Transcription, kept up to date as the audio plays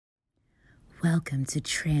Welcome to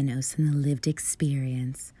Tranos and the Lived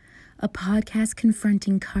Experience, a podcast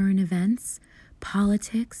confronting current events,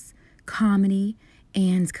 politics, comedy,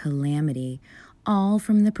 and calamity, all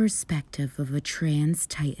from the perspective of a trans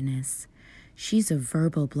titaness. She's a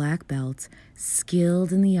verbal black belt,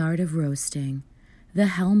 skilled in the art of roasting, the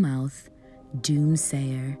Hellmouth,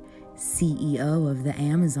 doomsayer, CEO of the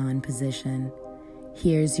Amazon position.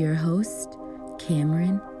 Here's your host,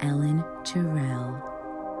 Cameron Ellen Jarrell.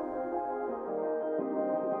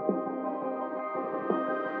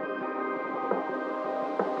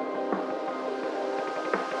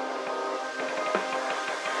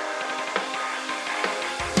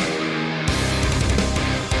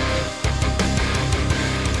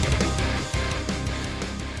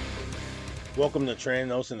 Welcome to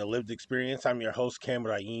Tranos and the Lived Experience. I'm your host,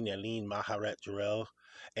 Cameron Ellen Maharet Jarrell,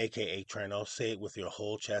 aka Tranos. Say it with your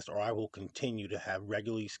whole chest, or I will continue to have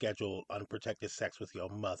regularly scheduled unprotected sex with your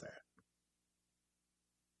mother.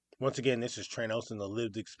 Once again, this is Tranos and the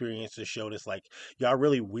Lived Experience, the show that's like, y'all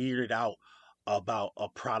really weirded out about a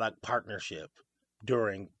product partnership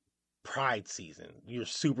during Pride season. You're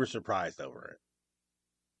super surprised over it.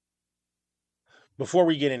 Before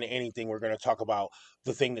we get into anything, we're going to talk about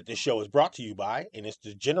the thing that this show is brought to you by, and it's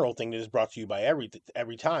the general thing that is brought to you by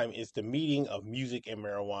every time, is the meeting of music and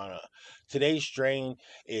marijuana. Today's strain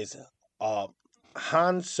is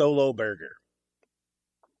Han Solo Burger.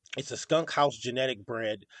 It's a Skunk House genetic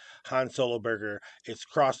bred Han Solo Burger. It's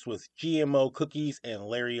crossed with GMO cookies and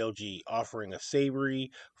Larry OG, offering a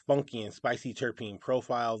savory, funky, and spicy terpene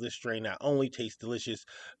profile. This strain not only tastes delicious,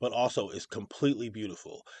 but also is completely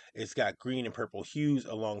beautiful. It's got green and purple hues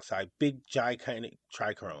alongside big gigantic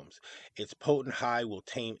trichromes. Its potent high will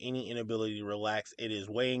tame any inability to relax. It is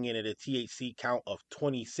weighing in at a THC count of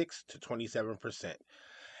 26 to 27%.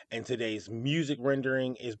 And today's music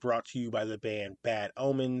rendering is brought to you by the band Bad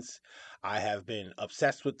Omens. I have been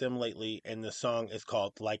obsessed with them lately, and the song is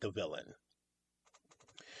called Like a Villain.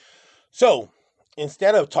 So,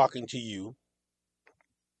 instead of talking to you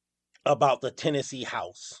about the Tennessee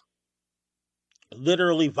House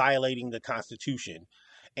literally violating the Constitution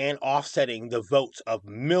and offsetting the votes of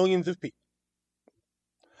millions of people,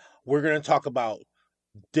 we're going to talk about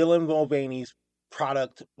Dylan Mulvaney's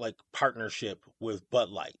product partnership with Bud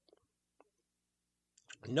Light.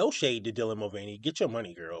 No shade to Dylan Mulvaney. Get your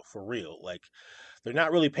money, girl, for real. They're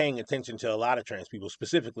not really paying attention to a lot of trans people,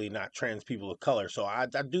 specifically not trans people of color. So I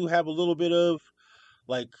do have a little bit of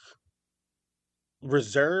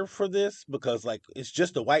reserve for this, because it's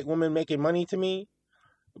just a white woman making money to me.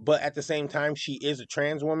 But at the same time, she is a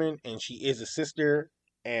trans woman and she is a sister,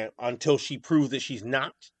 and until she proves that she's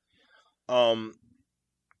not. A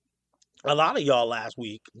lot of y'all last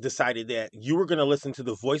week decided that you were going to listen to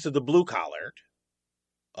the voice of the blue collared,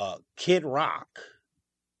 Kid Rock,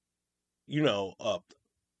 a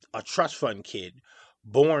trust fund kid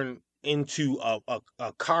born into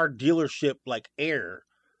a car dealership heir.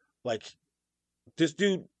 This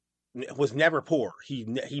dude was never poor. He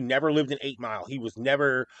never lived in 8 Mile. He was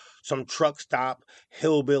never some truck stop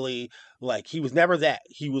hillbilly. He was never that.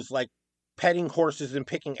 He was petting horses and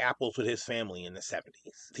picking apples with his family in the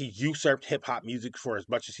 70s. He usurped hip-hop music for as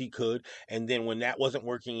much as he could, and then when that wasn't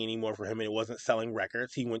working anymore for him and it wasn't selling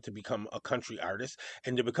records, he went to become a country artist.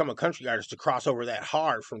 And to become a country artist, to cross over that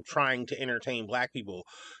hard from trying to entertain black people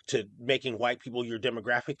to making white people your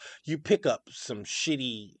demographic, you pick up some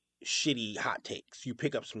shitty hot takes. You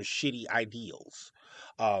pick up some shitty ideals.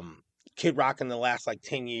 Kid Rock in the last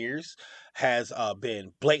 10 years has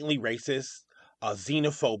been blatantly racist,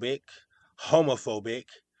 xenophobic, homophobic,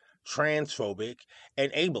 transphobic,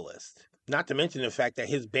 and ableist. Not to mention the fact that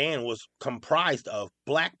his band was comprised of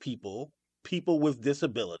black people, people with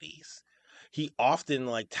disabilities. He often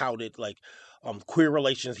touted queer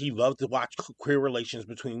relations. He loved to watch queer relations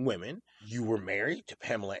between women. You were married to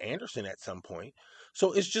Pamela Anderson at some point.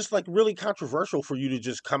 So it's just really controversial for you to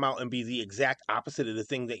just come out and be the exact opposite of the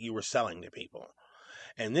thing that you were selling to people.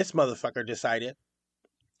 And this motherfucker decided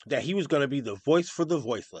that he was going to be the voice for the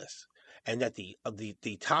voiceless. And that the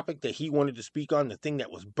topic that he wanted to speak on, the thing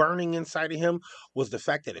that was burning inside of him, was the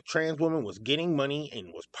fact that a trans woman was getting money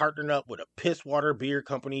and was partnering up with a pisswater beer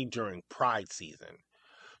company during Pride season.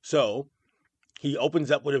 So he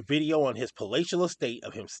opens up with a video on his palatial estate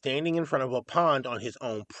of him standing in front of a pond on his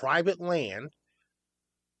own private land.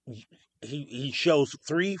 He shows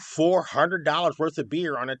 $300-400 worth of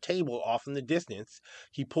beer on a table off in the distance.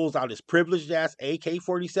 He pulls out his privileged ass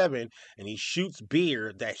AK-47 and he shoots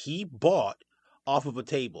beer that he bought off of a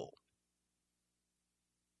table,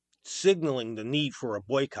 signaling the need for a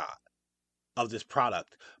boycott of this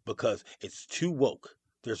product because it's too woke.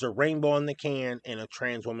 There's a rainbow in the can and a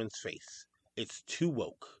trans woman's face. It's too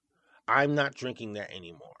woke. I'm not drinking that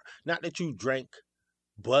anymore. Not that you drank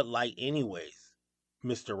Bud Light anyways,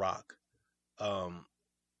 Mr. Rock. Um,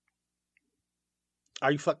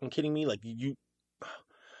 are you fucking kidding me? Like you.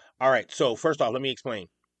 All right. So first off, let me explain.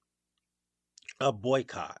 A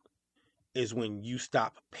boycott is when you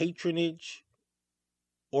stop patronage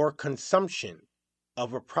or consumption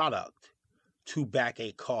of a product to back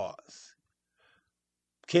a cause.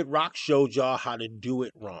 Kid Rock showed y'all how to do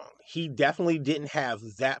it wrong. He definitely didn't have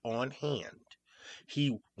that on hand.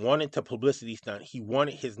 He wanted to publicity stunt. He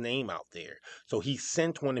wanted his name out there. So he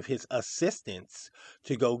sent one of his assistants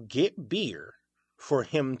to go get beer for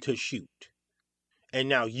him to shoot. And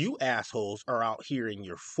now you assholes are out here in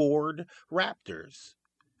your Ford Raptors,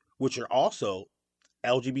 which are also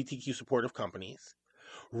LGBTQ supportive companies,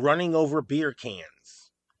 running over beer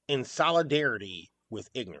cans in solidarity with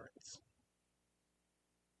ignorance.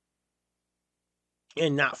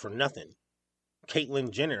 And not for nothing,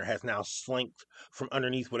 Caitlyn Jenner has now slinked from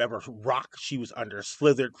underneath whatever rock she was under,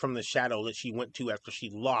 slithered from the shadow that she went to after she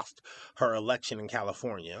lost her election in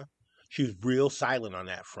California. She was real silent on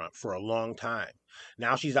that front for a long time.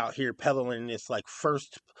 Now she's out here peddling this like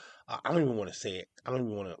first, I don't even want to say it. I don't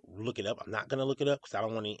even want to look it up. I'm not going to look it up because I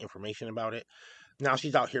don't want any information about it. Now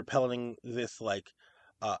she's out here peddling this like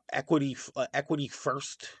equity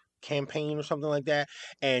first campaign or something like that,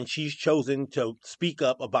 and she's chosen to speak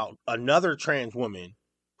up about another trans woman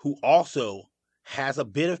who also has a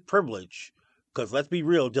bit of privilege, because let's be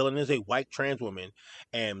real, Dylan is a white trans woman,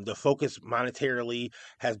 and the focus monetarily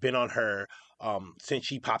has been on her since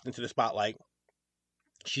she popped into the spotlight.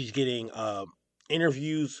 She's getting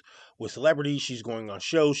interviews with celebrities, she's going on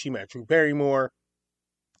shows, she met Drew Barrymore,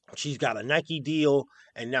 she's got a Nike deal,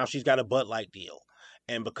 and now she's got a Bud Light deal.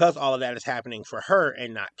 And because all of that is happening for her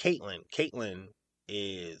and not Caitlyn, Caitlyn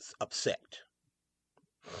is upset.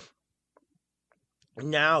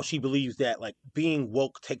 Now she believes that like being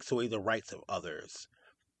woke takes away the rights of others.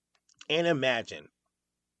 And imagine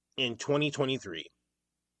in 2023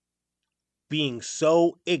 being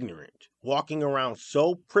so ignorant, walking around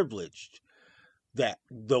so privileged that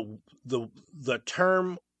the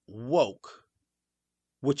term woke,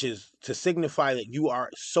 which is to signify that you are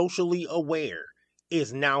socially aware,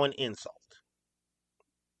 is now an insult.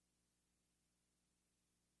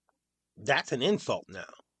 That's an insult now.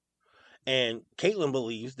 And Caitlyn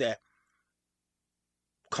believes that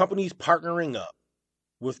companies partnering up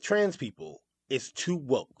with trans people is too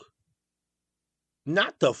woke.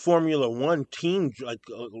 Not the Formula One team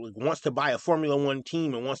wants to buy a Formula One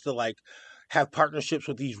team and wants to like have partnerships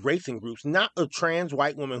with these racing groups. Not a trans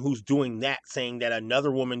white woman who's doing that, saying that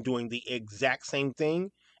another woman doing the exact same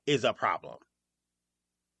thing is a problem.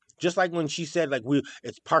 Just like when she said, like,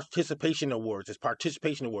 it's participation awards.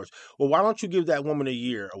 Well, why don't you give that woman a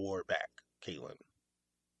year award back, Caitlyn?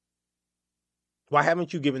 Why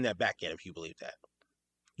haven't you given that back yet if you believe that?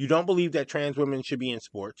 You don't believe that trans women should be in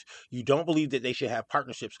sports. You don't believe that they should have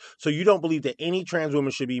partnerships. So you don't believe that any trans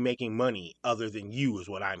woman should be making money other than you is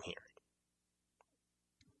what I'm hearing.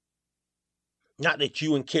 Not that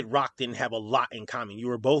you and Kid Rock didn't have a lot in common. You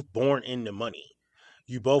were both born into money.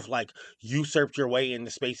 You both like usurped your way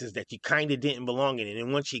into spaces that you kind of didn't belong in.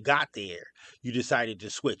 And once you got there, you decided to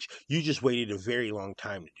switch. You just waited a very long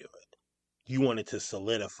time to do it. You wanted to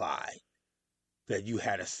solidify that you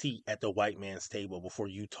had a seat at the white man's table before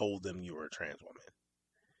you told them you were a trans woman.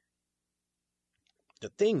 The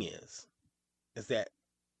thing is that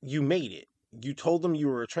you made it. You told them you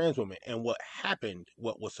were a trans woman. And what happened,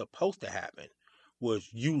 what was supposed to happen, was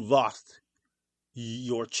you lost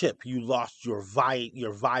your chip. You lost your vie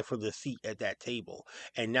for the seat at that table,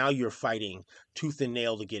 and now you're fighting tooth and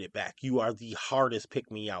nail to get it back. You are the hardest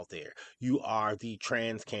pick me out there. You are the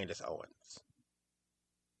trans Candace Owens.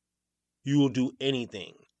 You will do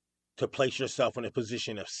anything to place yourself in a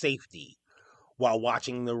position of safety while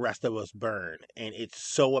watching the rest of us burn, and it's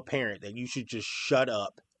so apparent that you should just shut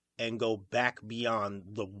up and go back beyond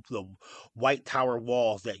the White Tower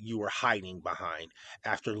walls that you were hiding behind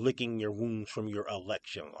after licking your wounds from your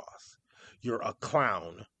election loss. You're a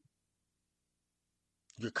clown.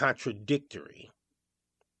 You're contradictory.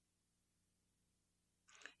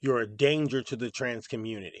 You're a danger to the trans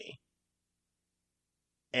community.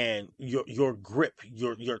 And your grip,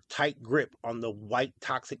 your tight grip on the white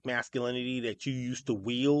toxic masculinity that you used to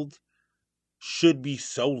wield should be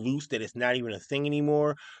so loose that it's not even a thing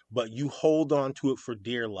anymore, but you hold on to it for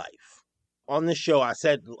dear life. On this show, I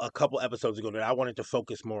said a couple episodes ago that I wanted to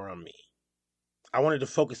focus more on me. I wanted to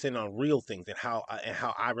focus in on real things and how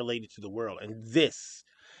I related to the world. And this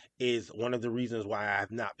is one of the reasons why I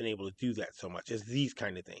have not been able to do that so much, is these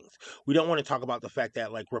kind of things. We don't want to talk about the fact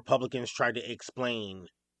that, like, Republicans tried to explain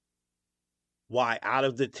why out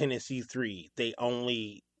of the Tennessee 3, they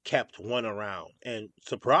only kept one around. And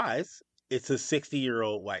surprise, it's a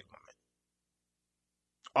 60-year-old white woman.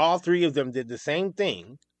 All 3 of them did the same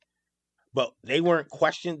thing, but they weren't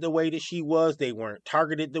questioned the way that she was. They weren't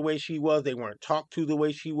targeted the way she was. They weren't talked to the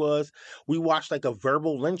way she was. We watched like a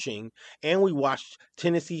verbal lynching, and we watched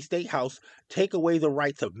Tennessee State House take away the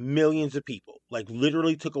rights of millions of people. Like,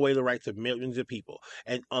 literally took away the rights of millions of people.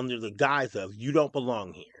 And under the guise of, you don't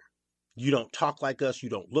belong here. You don't talk like us. You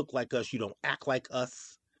don't look like us. You don't act like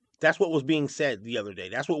us. That's what was being said the other day.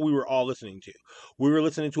 That's what we were all listening to. We were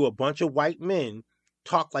listening to a bunch of white men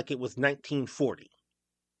talk like it was 1940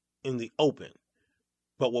 in the open.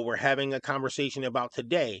 But what we're having a conversation about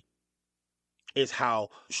today is how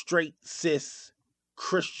straight, cis,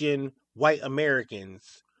 Christian, white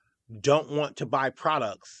Americans don't want to buy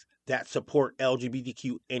products that support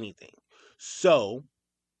LGBTQ anything. So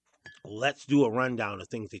let's do a rundown of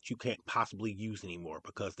things that you can't possibly use anymore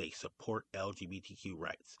because they support LGBTQ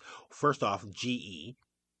rights. First off, GE.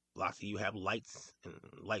 Lots of you have lights and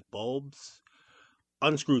light bulbs.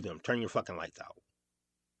 Unscrew them. Turn your fucking lights out.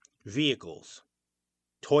 Vehicles.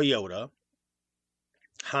 Toyota,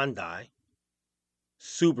 Hyundai,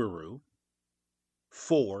 Subaru,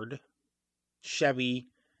 Ford, Chevy,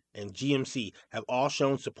 and GMC have all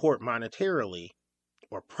shown support monetarily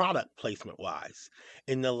or product placement wise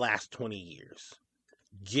in the last 20 years.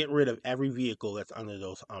 Get rid of every vehicle that's under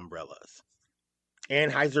those umbrellas.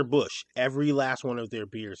 Anheuser-Busch, every last one of their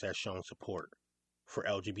beers has shown support for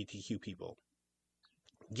LGBTQ people.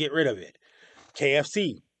 Get rid of it.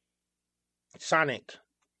 KFC, Sonic,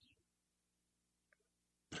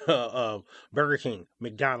 Burger King,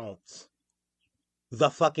 McDonald's, the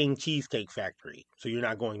fucking Cheesecake Factory. So you're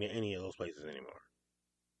not going to any of those places anymore.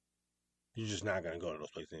 You're just not going to go to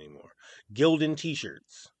those places anymore. Gildan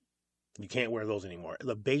t-shirts. You can't wear those anymore.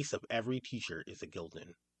 The base of every t-shirt is a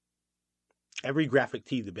Gildan. Every graphic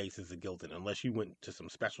tee, the base is a Gildan. Unless you went to some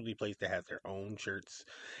specialty place that has their own shirts,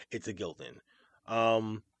 it's a Gildan.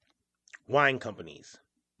 Wine companies.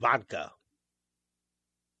 Vodka.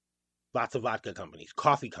 Lots of vodka companies.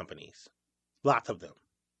 Coffee companies. Lots of them.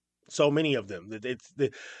 So many of them.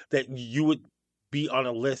 That you would be on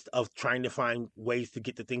a list of trying to find ways to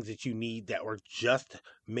get the things that you need that were just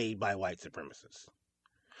made by white supremacists.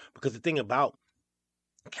 Because the thing about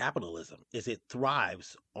capitalism is it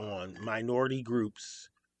thrives on minority groups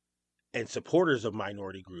and supporters of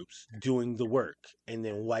minority groups doing the work and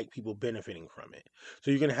then white people benefiting from it.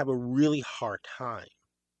 So you're going to have a really hard time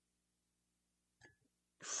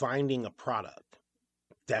finding a product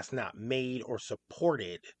that's not made or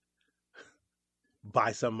supported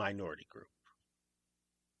by some minority group.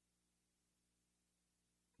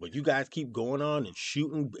 But you guys keep going on and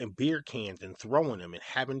shooting and beer cans and throwing them and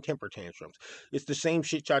having temper tantrums. It's the same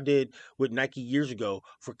shit y'all did with Nike years ago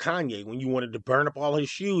for Kanye when you wanted to burn up all his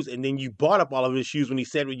shoes and then you bought up all of his shoes when he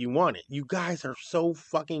said what you wanted. You guys are so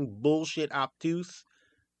fucking bullshit obtuse.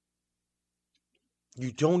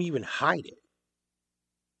 You don't even hide it.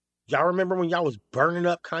 Y'all remember when y'all was burning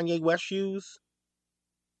up Kanye West shoes?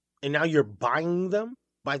 And now you're buying them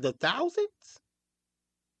by the thousands?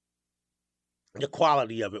 The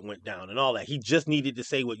quality of it went down and all that. He just needed to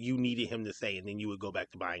say what you needed him to say, and then you would go back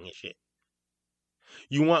to buying his shit.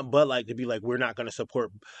 You want Bud Light to be like, we're not going to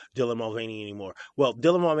support Dylan Mulvaney anymore. Well,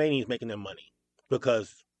 Dylan Mulvaney is making them money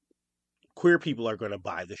because queer people are going to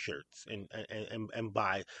buy the shirts and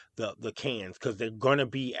buy the cans because they're going to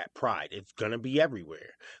be at Pride. It's going to be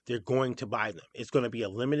everywhere. They're going to buy them. It's going to be a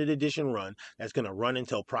limited edition run that's going to run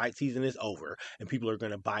until Pride season is over, and people are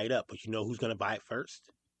going to buy it up. But you know who's going to buy it first?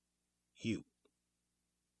 You.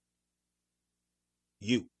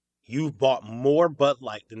 You've bought more Bud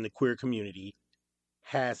Light than the queer community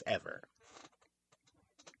has ever.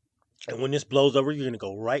 And when this blows over, you're going to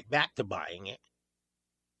go right back to buying it.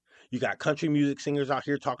 You got country music singers out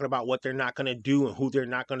here talking about what they're not going to do and who they're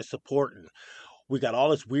not going to support. And we got all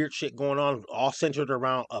this weird shit going on, all centered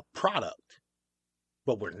around a product.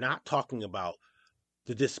 But we're not talking about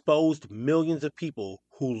the disposed millions of people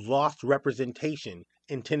who lost representation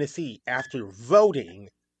in Tennessee after voting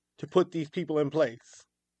to put these people in place.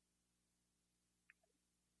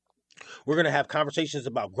 We're going to have conversations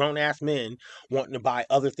about grown-ass men wanting to buy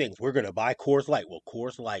other things. We're going to buy Coors Light. Well,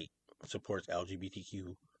 Coors Light supports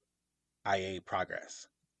LGBTQIA progress.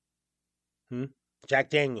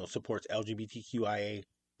 Jack Daniels supports LGBTQIA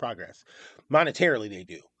progress. Monetarily, they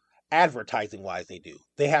do. Advertising-wise, they do.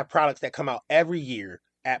 They have products that come out every year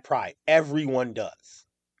at Pride. Everyone does.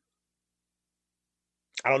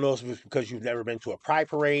 I don't know if it's because you've never been to a pride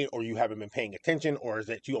parade or you haven't been paying attention or is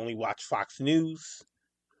that you only watch Fox News.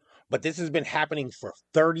 But this has been happening for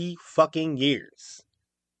 30 fucking years.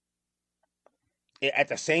 At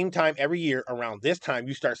the same time, every year around this time,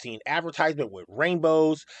 you start seeing advertisement with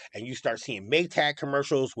rainbows and you start seeing Maytag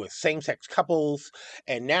commercials with same sex couples.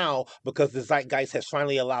 And now, because the zeitgeist has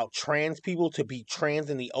finally allowed trans people to be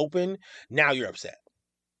trans in the open, now you're upset.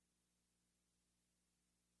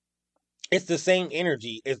 It's the same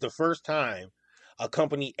energy as the first time a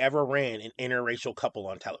company ever ran an interracial couple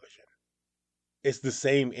on television. It's the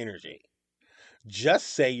same energy. Just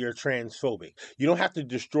say you're transphobic. You don't have to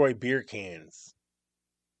destroy beer cans.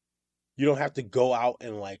 You don't have to go out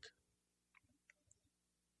and like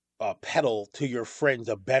peddle to your friends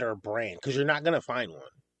a better brand because you're not going to find one.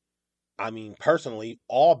 I mean, personally,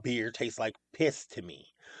 all beer tastes like piss to me.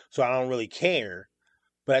 So I don't really care.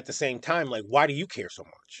 But at the same time, like, why do you care so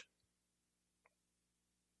much?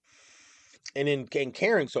 And in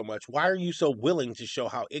caring so much, why are you so willing to show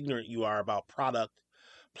how ignorant you are about product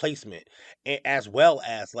placement, as well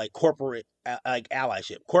as like corporate like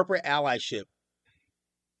allyship? Corporate allyship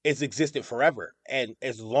it's existed forever. And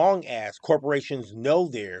as long as corporations know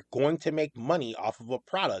they're going to make money off of a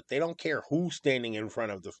product, they don't care who's standing in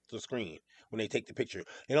front of the screen when they take the picture.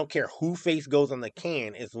 They don't care who face goes on the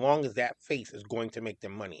can as long as that face is going to make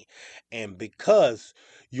them money. And because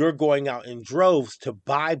you're going out in droves to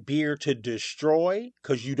buy beer to destroy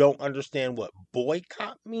because you don't understand what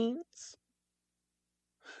boycott means,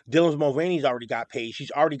 Dylan Mulvaney's already got paid.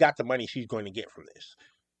 She's already got the money she's going to get from this.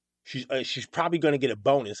 She's probably going to get a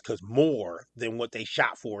bonus because more than what they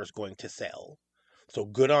shot for is going to sell. So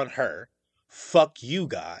good on her. Fuck you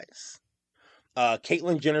guys.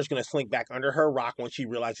 Caitlyn Jenner's going to slink back under her rock when she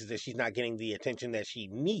realizes that she's not getting the attention that she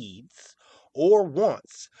needs or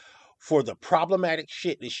wants for the problematic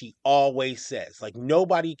shit that she always says. Like,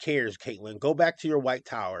 nobody cares, Caitlyn. Go back to your White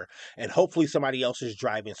Tower and hopefully somebody else is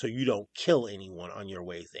driving so you don't kill anyone on your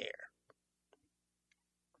way there.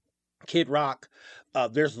 Kid Rock,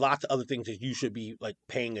 there's lots of other things that you should be like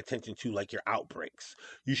paying attention to, like your outbreaks.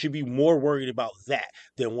 You should be more worried about that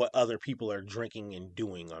than what other people are drinking and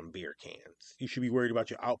doing on beer cans. You should be worried about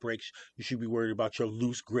your outbreaks. You should be worried about your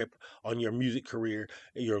loose grip on your music career,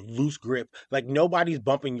 your loose grip. Like, nobody's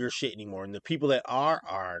bumping your shit anymore, and the people that are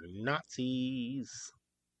Nazis.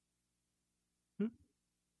 Hmm?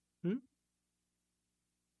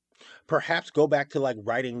 Perhaps go back to like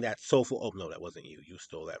writing that soulful. Oh no, that wasn't you. You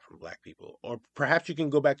stole that from black people. Or perhaps you can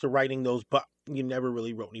go back to writing those. But you never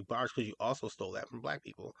really wrote any bars because you also stole that from black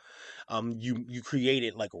people. You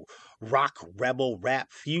created like rock rebel rap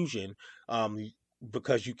fusion.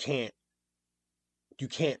 Because you can't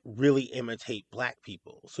really imitate black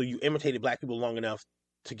people. So you imitated black people long enough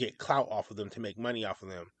to get clout off of them, to make money off of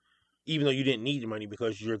them, even though you didn't need the money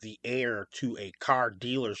because you're the heir to a car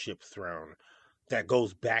dealership throne that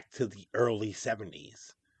goes back to the early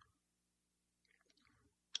 70s.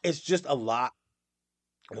 It's just a lot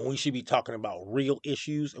when we should be talking about real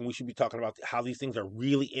issues and we should be talking about how these things are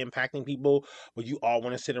really impacting people, but you all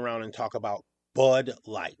want to sit around and talk about Bud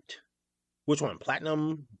Light. Which one?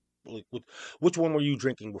 Platinum? Which one were you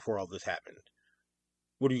drinking before all this happened?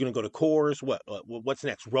 What are you going to go to Coors? What's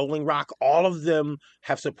next? Rolling Rock? All of them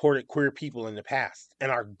have supported queer people in the past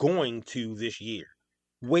and are going to this year.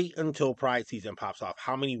 Wait until Pride season pops off.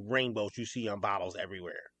 How many rainbows you see on bottles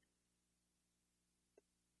everywhere?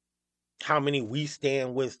 How many we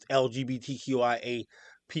stand with LGBTQIA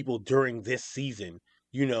people during this season?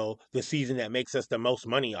 You know, the season that makes us the most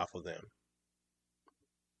money off of them.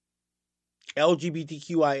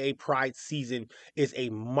 LGBTQIA Pride season is a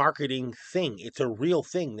marketing thing. It's a real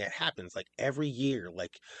thing that happens like every year.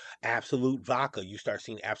 Like Absolute Vodka, you start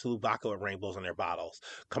seeing Absolute Vodka with rainbows on their bottles,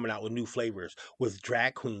 coming out with new flavors, with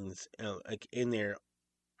drag queens like in their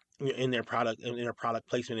product, in their product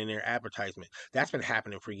placement, in their advertisement. That's been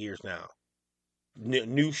happening for years now.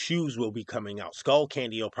 New shoes will be coming out. Skull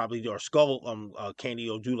Candy will probably do, or Skull Candy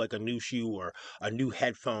will do like a new shoe or a new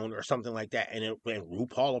headphone or something like that, and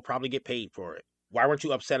RuPaul will probably get paid for it. Why weren't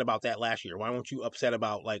you upset about that last year? Why weren't you upset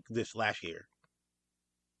about like this last year?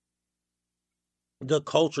 The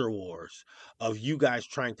culture wars of you guys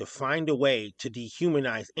trying to find a way to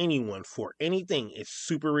dehumanize anyone for anything is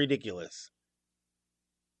super ridiculous.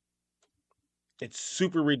 It's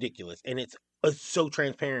super ridiculous, and it's so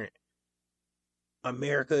transparent.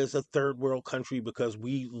 America is a third world country because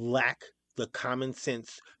we lack the common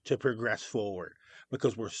sense to progress forward,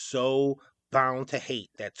 because we're so bound to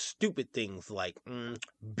hate that stupid things like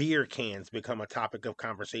beer cans become a topic of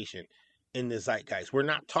conversation in the zeitgeist. We're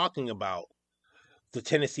not talking about the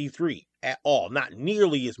Tennessee 3 at all. Not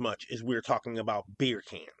nearly as much as we're talking about beer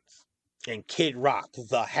cans. And Kid Rock,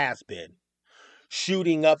 the has-been,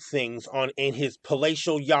 shooting up things in his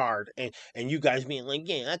palatial yard, and you guys being like,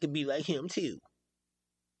 yeah, I could be like him too.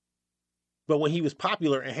 But when he was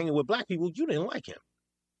popular and hanging with black people, you didn't like him.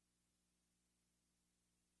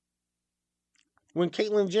 When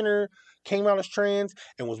Caitlyn Jenner came out as trans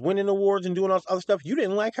and was winning awards and doing all this other stuff, you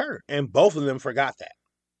didn't like her. And both of them forgot that.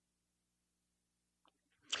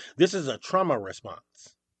 This is a trauma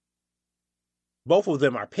response. Both of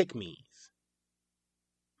them are pick-me's.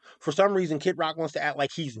 For some reason, Kid Rock wants to act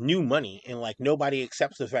like he's new money and like nobody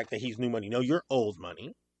accepts the fact that he's new money. No, you're old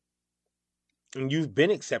money. And you've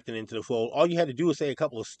been accepted into the fold. All you had to do is say a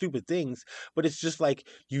couple of stupid things, but it's just like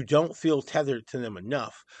you don't feel tethered to them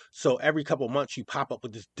enough. So every couple of months you pop up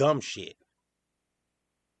with this dumb shit.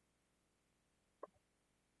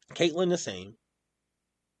 Caitlyn the same.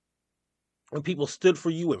 When people stood for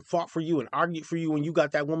you and fought for you and argued for you when you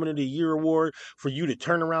got that Woman of the Year award, for you to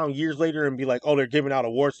turn around years later and be like, oh, they're giving out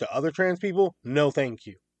awards to other trans people? No, thank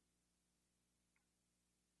you.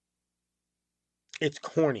 It's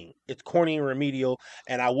corny. It's corny and remedial,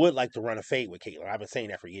 and I would like to run a fade with Caitlyn. I've been saying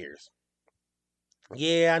that for years.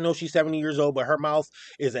 Yeah, I know she's 70 years old, but her mouth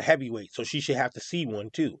is a heavyweight, so she should have to see one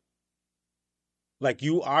too. Like,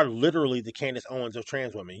 you are literally the Candace Owens of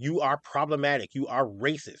trans women. You are problematic. You are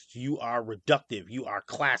racist. You are reductive. You are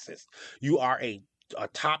classist. You are a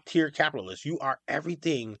top tier capitalist. You are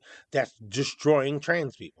everything that's destroying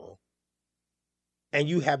trans people. And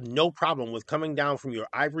you have no problem with coming down from your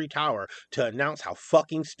ivory tower to announce how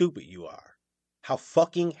fucking stupid you are. How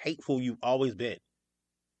fucking hateful you've always been.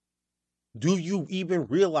 Do you even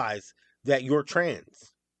realize that you're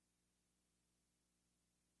trans?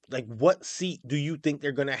 Like, what seat do you think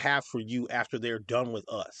they're going to have for you after they're done with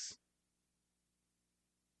us?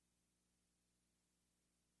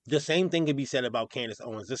 The same thing can be said about Candace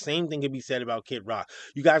Owens. The same thing can be said about Kid Rock.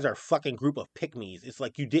 You guys are a fucking group of pick-me's. It's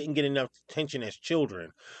like you didn't get enough attention as children.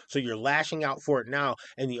 So you're lashing out for it now.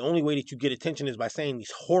 And the only way that you get attention is by saying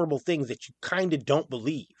these horrible things that you kind of don't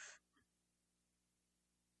believe.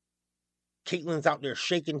 Caitlyn's out there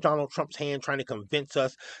shaking Donald Trump's hand, trying to convince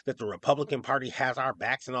us that the Republican Party has our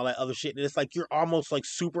backs and all that other shit. And it's like you're almost like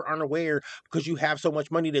super unaware because you have so much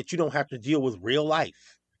money that you don't have to deal with real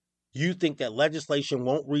life. You think that legislation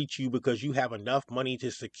won't reach you because you have enough money to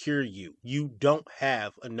secure you. You don't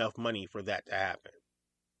have enough money for that to happen.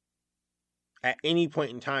 At any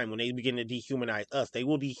point in time, when they begin to dehumanize us, they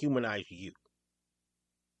will dehumanize you.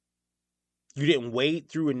 You didn't wade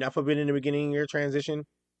through enough of it in the beginning of your transition.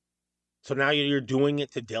 So now you're doing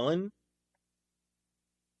it to Dylan?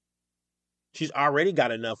 She's already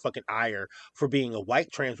got enough fucking ire for being a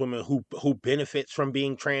white trans woman who benefits from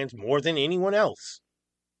being trans more than anyone else.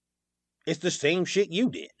 It's the same shit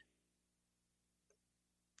you did.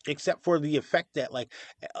 Except for the effect that, like,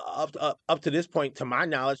 up to this point, to my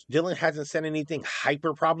knowledge, Dylan hasn't said anything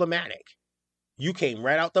hyper problematic. You came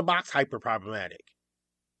right out the box hyper problematic.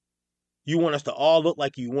 You want us to all look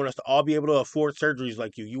like you. You want us to all be able to afford surgeries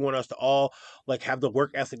like you. You want us to all, like, have the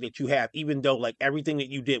work ethic that you have, even though, like, everything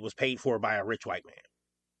that you did was paid for by a rich white man.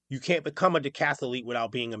 You can't become a decathlete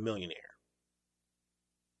without being a millionaire.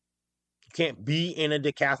 You can't be in a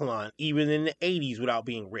decathlon, even in the 80s, without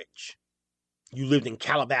being rich. You lived in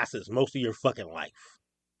Calabasas most of your fucking life.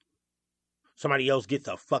 Somebody else gets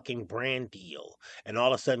a fucking brand deal, and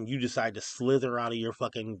all of a sudden you decide to slither out of your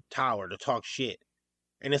fucking tower to talk shit.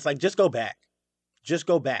 And it's like, just go back. Just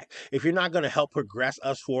go back. If you're not going to help progress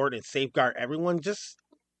us forward and safeguard everyone, just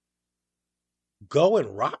go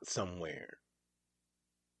and rot somewhere.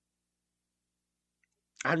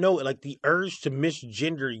 I know, like, the urge to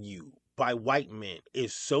misgender you by white men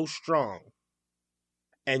is so strong.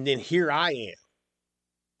 And then here I am,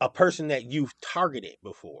 a person that you've targeted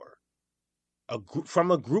before,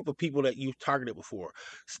 from a group of people that you've targeted before,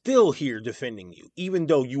 still here defending you, even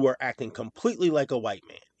though you are acting completely like a white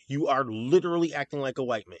man. You are literally acting like a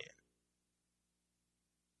white man.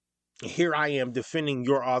 Here I am defending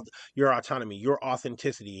your autonomy, your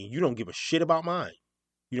authenticity, and you don't give a shit about mine.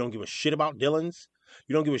 You don't give a shit about Dylan's.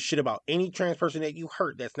 You don't give a shit about any trans person that you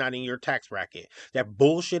hurt that's not in your tax bracket. That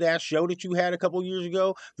bullshit ass show that you had a couple years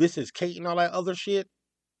ago, This Is Kate and all that other shit.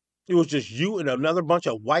 It was just you and another bunch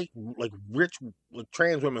of white, like, rich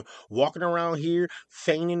trans women walking around here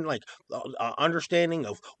feigning, like, understanding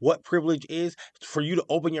of what privilege is. For you to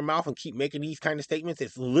open your mouth and keep making these kind of statements,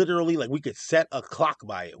 it's literally like we could set a clock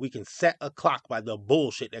by it. We can set a clock by the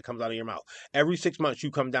bullshit that comes out of your mouth. Every 6 months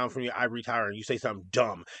you come down from your ivory tower and you say something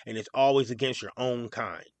dumb, and it's always against your own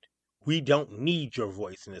kind. We don't need your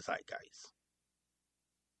voice in the zeitgeist.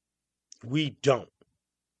 We don't.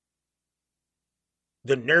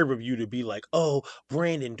 The nerve of you to be like, oh,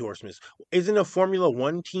 brand endorsements. Isn't a Formula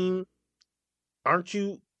One team? Aren't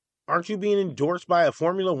you being endorsed by a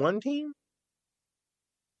Formula One team?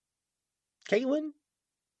 Caitlin?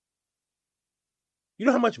 You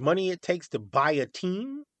know how much money it takes to buy a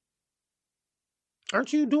team?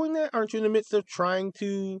 Aren't you doing that? Aren't you in the midst of trying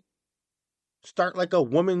to start like a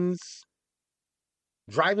women's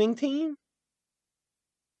driving team?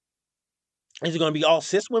 Is it going to be all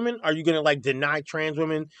cis women? Are you going to like deny trans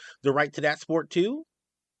women the right to that sport too?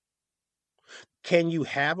 Can you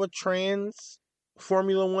have a trans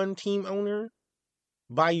Formula One team owner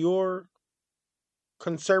by your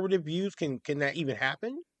conservative views? Can that even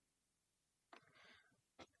happen?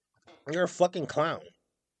 You're a fucking clown.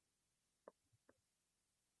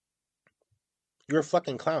 You're a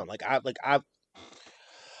fucking clown. I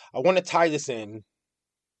want to tie this in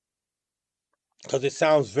because it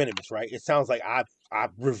sounds venomous, right? It sounds like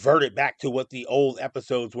I've reverted back to what the old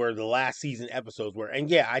episodes were, the last season episodes were, and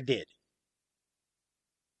yeah, I did.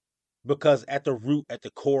 Because at the root, at the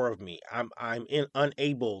core of me, I'm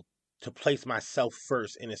unable to place myself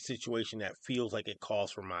first in a situation that feels like it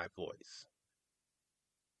calls for my voice.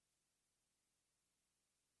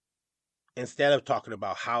 Instead of talking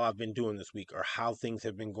about how I've been doing this week or how things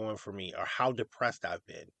have been going for me or how depressed I've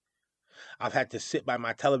been, I've had to sit by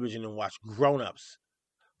my television and watch grown-ups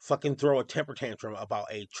fucking throw a temper tantrum about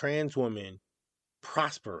a trans woman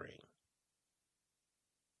prospering.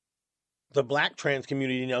 The black trans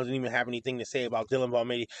community doesn't even have anything to say about Dylan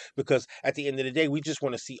Mulvaney because at the end of the day, we just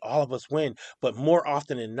want to see all of us win. But more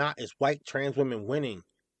often than not, it's white trans women winning.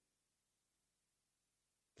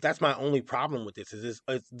 That's my only problem with this.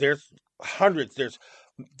 There's hundreds, there's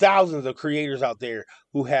thousands of creators out there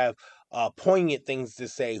who have poignant things to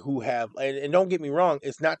say. Who have and don't get me wrong,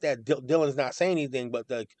 it's not that Dylan's not saying anything, but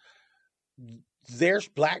there's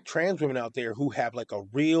black trans women out there who have like a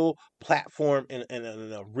real platform and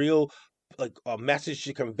a real like a message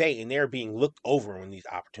to convey, and they're being looked over when these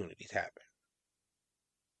opportunities happen.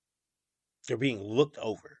 They're being looked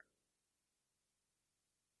over.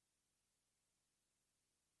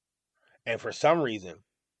 And for some reason,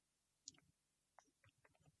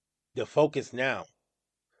 the focus now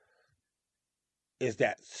is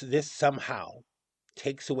that this somehow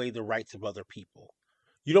takes away the rights of other people.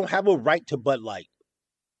 You don't have a right to Bud Light.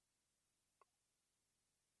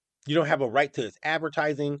 You don't have a right to its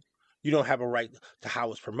advertising. You don't have a right to how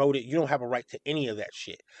it's promoted. You don't have a right to any of that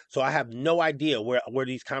shit. So I have no idea where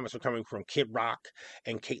these comments are coming from Kid Rock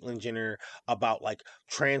and Caitlyn Jenner about like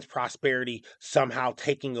trans prosperity somehow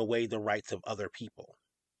taking away the rights of other people.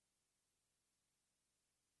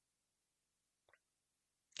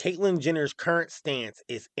 Caitlyn Jenner's current stance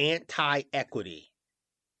is anti-equity.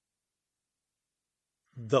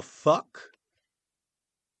 The fuck?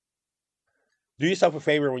 Do yourself a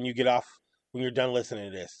favor when you're done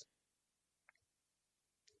listening to this.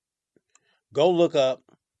 Go look up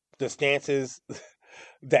the stances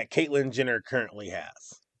that Caitlyn Jenner currently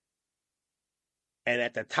has. And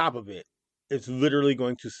at the top of it, it's literally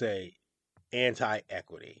going to say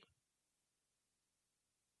anti-equity.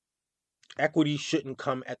 Equity shouldn't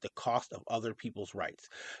come at the cost of other people's rights.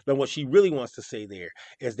 Now, what she really wants to say there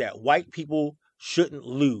is that white people shouldn't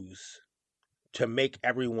lose to make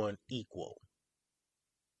everyone equal.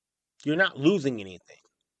 You're not losing anything.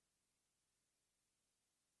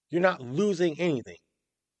 You're not losing anything.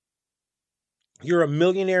 You're a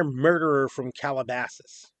millionaire murderer from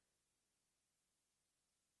Calabasas.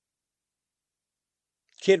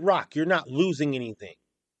 Kid Rock, you're not losing anything.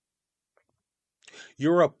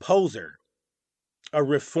 You're a poser, a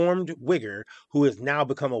reformed wigger who has now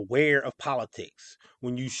become aware of politics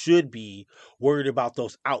when you should be worried about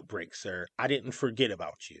those outbreaks, sir. I didn't forget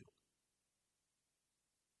about you.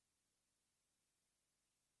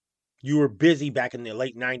 You were busy back in the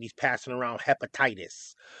late 90s passing around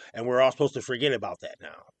hepatitis, and we're all supposed to forget about that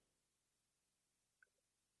now.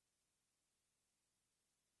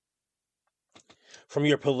 From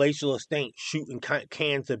your palatial estate, shooting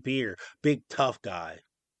cans of beer, big tough guy.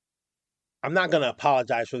 I'm not going to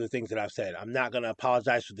apologize for the things that I've said. I'm not going to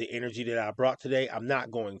apologize for the energy that I brought today. I'm not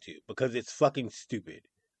going to, because it's fucking stupid.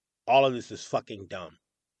 All of this is fucking dumb.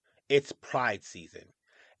 It's Pride season.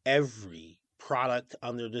 Every product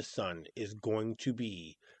under the sun is going to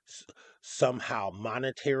be somehow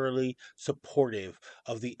monetarily supportive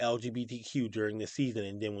of the LGBTQ during the season.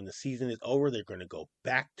 And then when the season is over, they're going to go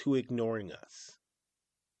back to ignoring us.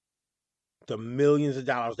 The millions of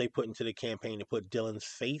dollars they put into the campaign to put Dylan's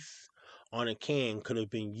face on a can could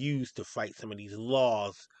have been used to fight some of these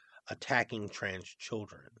laws attacking trans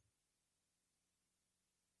children.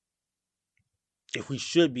 If we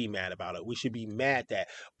should be mad about it, we should be mad that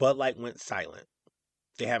Bud Light went silent.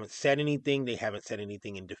 They haven't said anything. They haven't said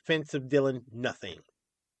anything in defense of Dylan. Nothing.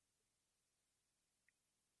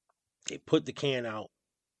 They put the can out.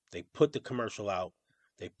 They put the commercial out.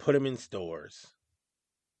 They put them in stores.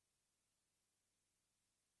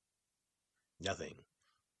 Nothing.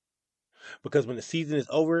 Because when the season is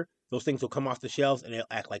over, those things will come off the shelves and they'll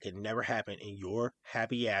act like it never happened. And your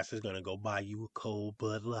happy ass is going to go buy you a cold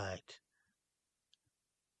Bud Light.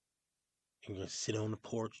 And you're going to sit on the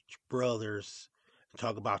porch with your brothers and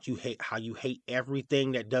talk about how you hate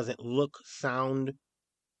everything that doesn't look, sound,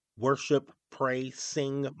 worship, pray,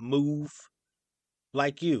 sing, move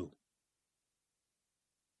like you.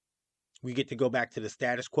 We get to go back to the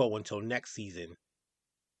status quo until next season.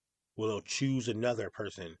 They'll choose another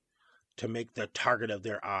person to make the target of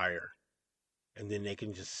their ire. And then they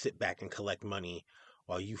can just sit back and collect money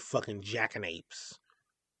while you fucking jackanapes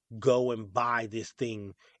go and buy this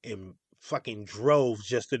thing in fucking droves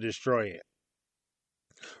just to destroy it.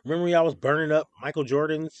 Remember y'all was burning up Michael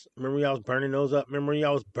Jordans? Remember y'all was burning those up? Remember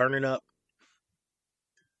y'all was burning up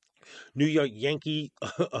New York Yankee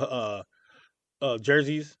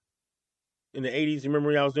jerseys in the 80s?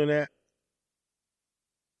 Remember y'all was doing that?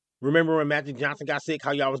 Remember when Magic Johnson got sick,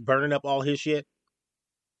 how y'all was burning up all his shit?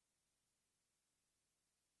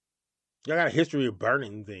 Y'all got a history of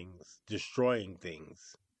burning things, destroying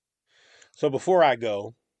things. So before I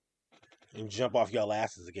go and jump off y'all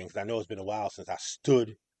asses again, because I know it's been a while since I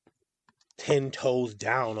stood 10 toes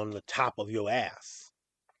down on the top of your ass,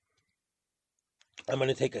 I'm going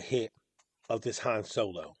to take a hit of this Han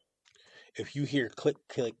Solo. If you hear click,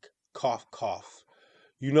 click, cough, cough,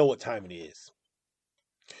 you know what time it is.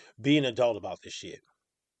 Be an adult about this shit.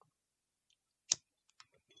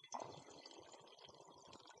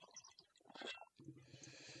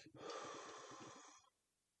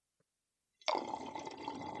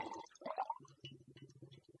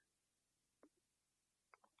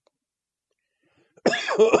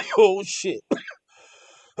 Oh shit.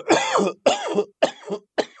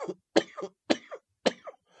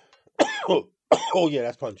 Oh yeah,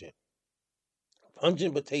 that's pungent.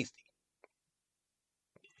 Pungent but tasty.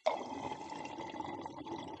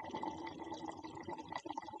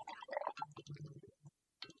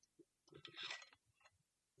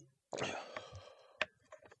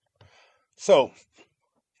 So,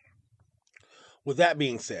 with that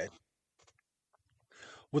being said,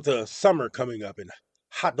 with the summer coming up and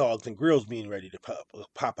hot dogs and grills being ready to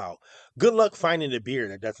pop out, good luck finding a beer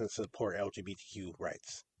that doesn't support LGBTQ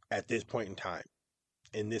rights at this point in time,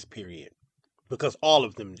 in this period. Because all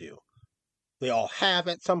of them do. They all have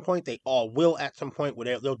at some point. They all will at some point.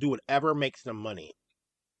 They'll do whatever makes them money.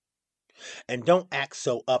 And don't act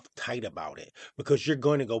so uptight about it, because you're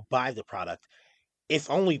going to go buy the product, if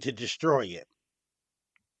only to destroy it.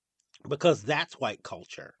 Because that's white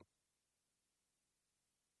culture.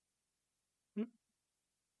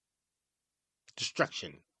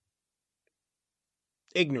 Destruction.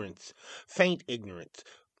 Ignorance. Faint ignorance.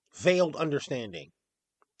 Veiled understanding.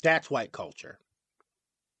 That's white culture.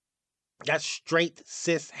 That's straight,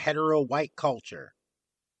 cis, hetero, white culture.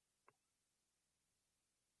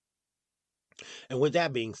 And with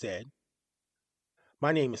that being said,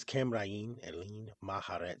 my name is Kamrain Eline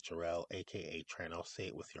Maharet Jarrell, a.k.a. Trano. Say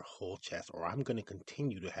it with your whole chest, or I'm going to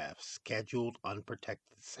continue to have scheduled,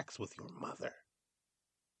 unprotected sex with your mother.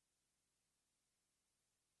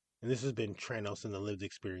 And this has been Tranos and the Lived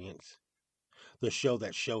Experience, the show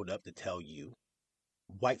that showed up to tell you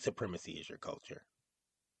white supremacy is your culture.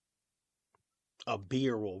 A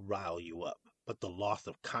beer will rile you up, but the loss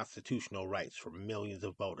of constitutional rights for millions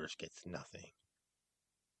of voters gets nothing.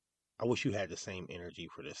 I wish you had the same energy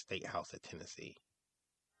for the State House of Tennessee.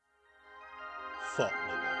 Fuck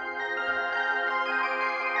niggas.